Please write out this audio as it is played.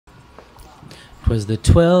'Twas the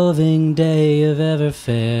 12ing day of ever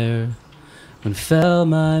fair, when fell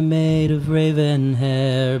my maid of raven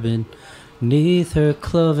hair beneath her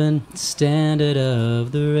cloven standard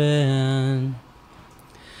of the wren.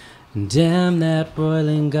 And damn that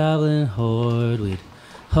roiling goblin horde, we'd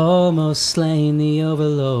almost slain the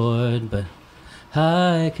overlord, but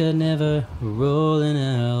I could never roll an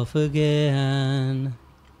elf again.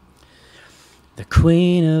 The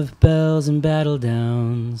queen of bells and battle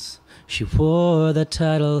downs, she wore the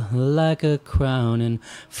title like a crown, and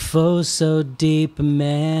foes so deep a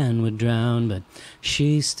man would drown, but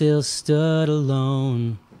she still stood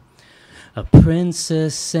alone. A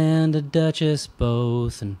princess and a duchess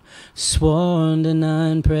both, and sworn to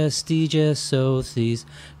 9 prestigious oaths, these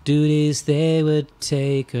duties they would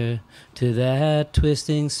take her to that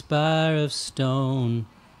twisting spire of stone.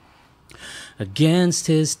 Against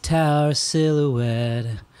his tower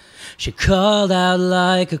silhouette she called out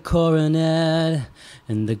like a coronet,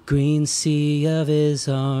 and the green sea of his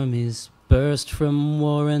armies burst from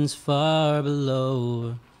warrens far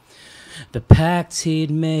below. The pacts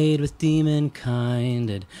he'd made with demon kind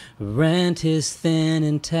had rent his thin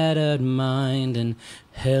and tattered mind, and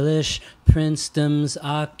hellish princedoms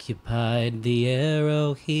occupied the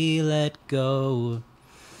arrow he let go.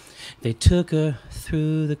 They took her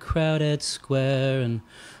through the crowded square and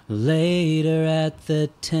laid her at the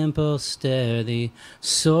temple stair, the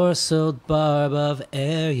sorcelled barb of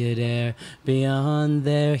Eriadair beyond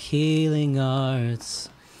their healing arts.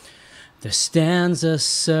 There stands a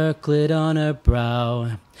circlet on her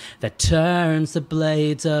brow that turns the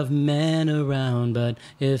blades of men around, but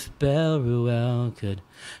if Belruel could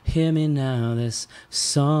hear me now, this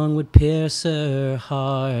song would pierce her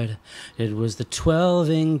heart. It was the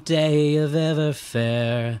 12ing day of ever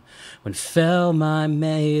fair, when fell my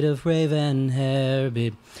maid of raven hair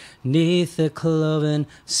beneath the cloven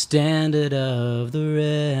standard of the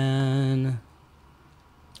wren.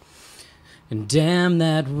 And damn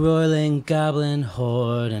that roiling goblin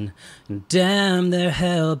horde, and damn their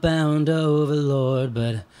hell-bound overlord,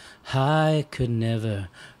 but I could never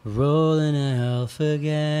roll an elf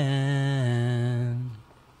again.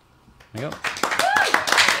 There you go.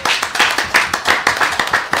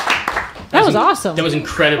 That was awesome. That was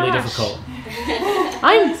incredibly difficult.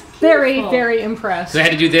 I'm very, very impressed. So I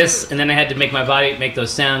had to do this, and then I had to make my body make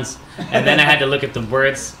those sounds, and then I had to look at the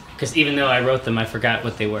words, because even though I wrote them, I forgot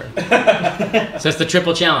what they were. So it's the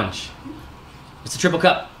triple challenge. It's a triple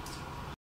cup.